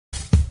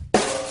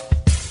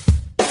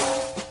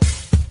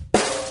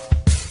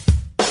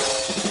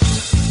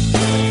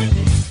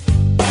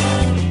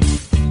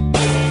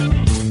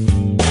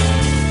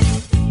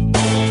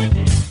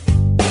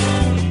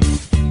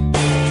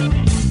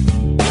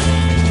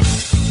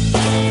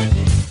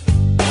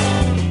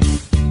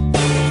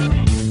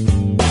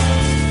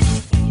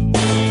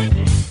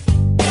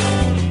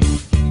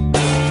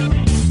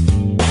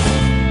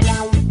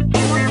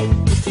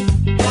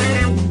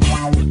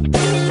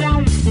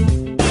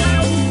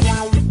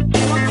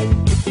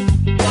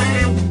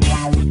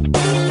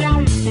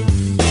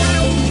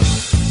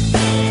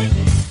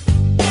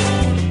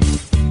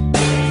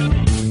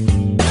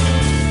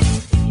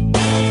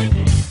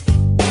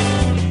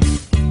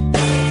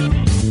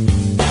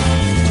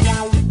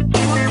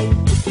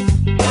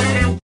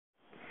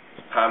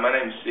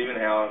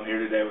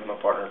my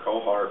partner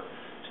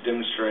to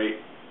demonstrate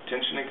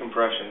tension and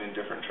compression in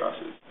different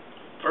trusses.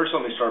 First,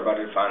 let me start by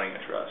defining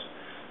a truss.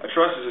 A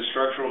truss is a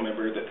structural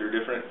member that through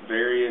different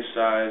various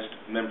sized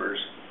members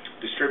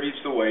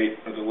distributes the weight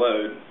or the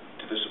load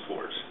to the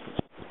supports.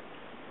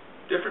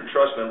 Different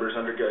truss members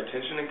undergo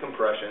tension and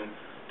compression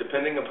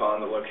depending upon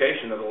the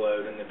location of the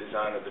load and the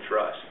design of the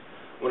truss.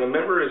 When a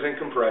member is in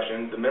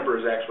compression, the member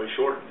is actually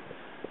shortened,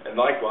 and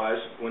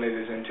likewise, when it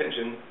is in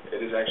tension,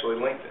 it is actually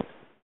lengthened.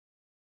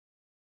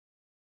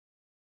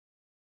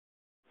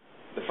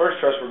 The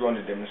first truss we're going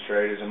to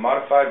demonstrate is a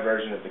modified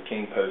version of the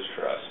king post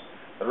truss.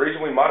 The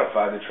reason we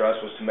modified the truss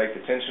was to make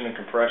the tension and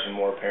compression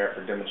more apparent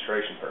for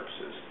demonstration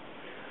purposes.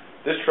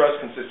 This truss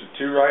consists of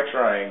two right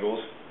triangles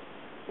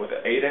with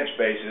 8-inch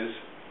bases,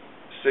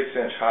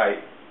 6-inch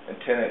height, and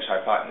 10-inch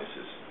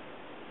hypotenuses.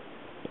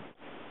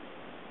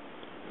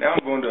 Now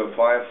I'm going to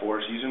apply a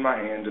force using my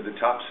hand to the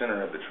top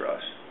center of the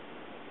truss.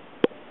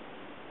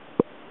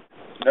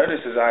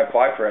 Notice as I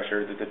apply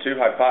pressure that the two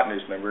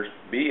hypotenuse members,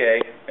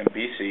 BA and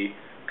BC,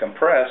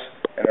 compress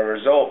and as a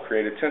result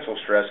create a tensile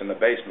stress in the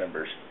base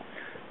members.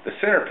 The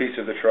center piece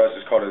of the truss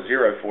is called a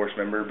zero force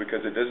member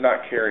because it does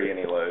not carry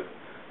any load.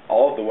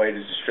 All of the weight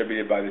is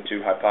distributed by the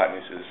two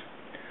hypotenuses.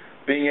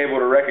 Being able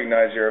to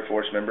recognize zero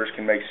force members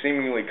can make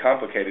seemingly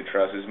complicated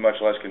trusses much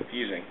less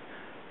confusing.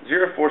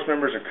 Zero force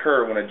members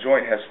occur when a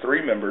joint has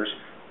three members,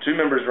 two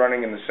members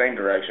running in the same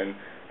direction,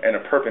 and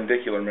a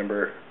perpendicular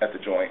member at the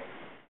joint.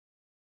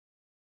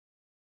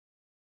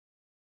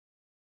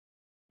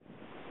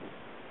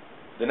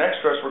 The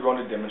next truss we're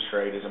going to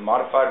demonstrate is a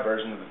modified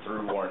version of the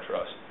through-worn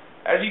truss.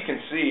 As you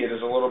can see, it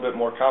is a little bit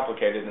more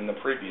complicated than the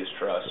previous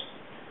truss.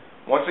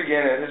 Once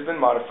again, it has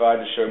been modified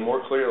to show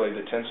more clearly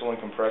the tensile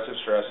and compressive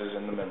stresses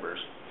in the members.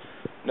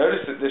 Notice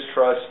that this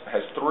truss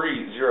has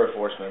three zero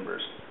force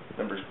members,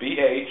 members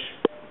BH,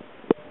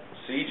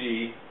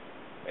 CG,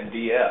 and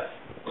DF.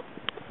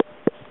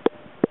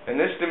 In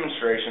this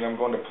demonstration, I'm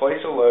going to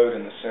place a load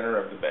in the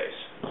center of the base.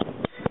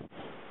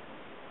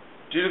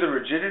 Due to the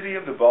rigidity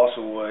of the balsa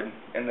wood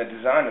and the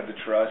design of the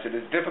truss, it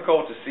is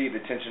difficult to see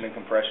the tension and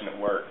compression at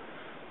work.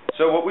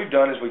 So what we've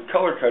done is we've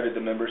color-coded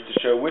the members to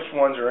show which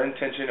ones are in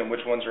tension and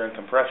which ones are in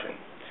compression.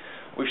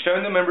 We've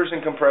shown the members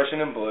in compression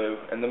in blue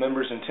and the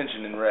members in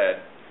tension in red.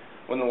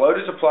 When the load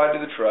is applied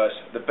to the truss,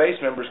 the base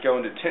members go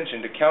into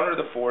tension to counter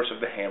the force of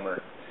the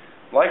hammer.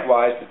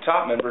 Likewise, the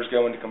top members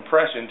go into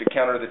compression to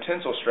counter the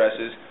tensile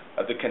stresses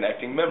of the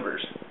connecting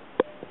members.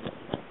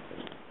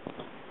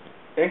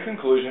 In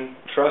conclusion,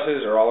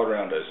 trusses are all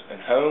around us, in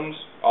homes,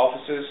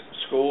 offices,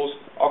 schools,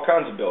 all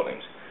kinds of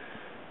buildings.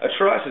 A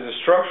truss is a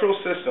structural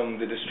system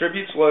that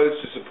distributes loads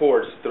to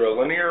supports through a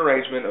linear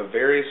arrangement of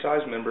various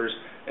sized members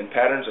and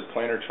patterns of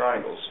planar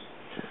triangles.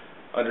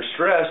 Under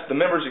stress, the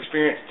members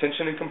experience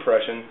tension and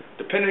compression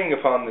depending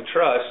upon the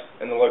truss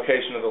and the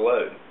location of the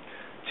load.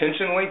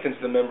 Tension lengthens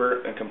the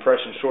member and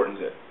compression shortens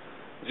it.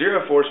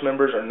 Zero force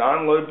members are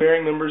non-load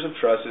bearing members of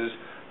trusses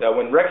that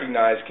when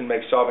recognized can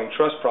make solving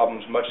truss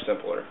problems much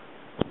simpler.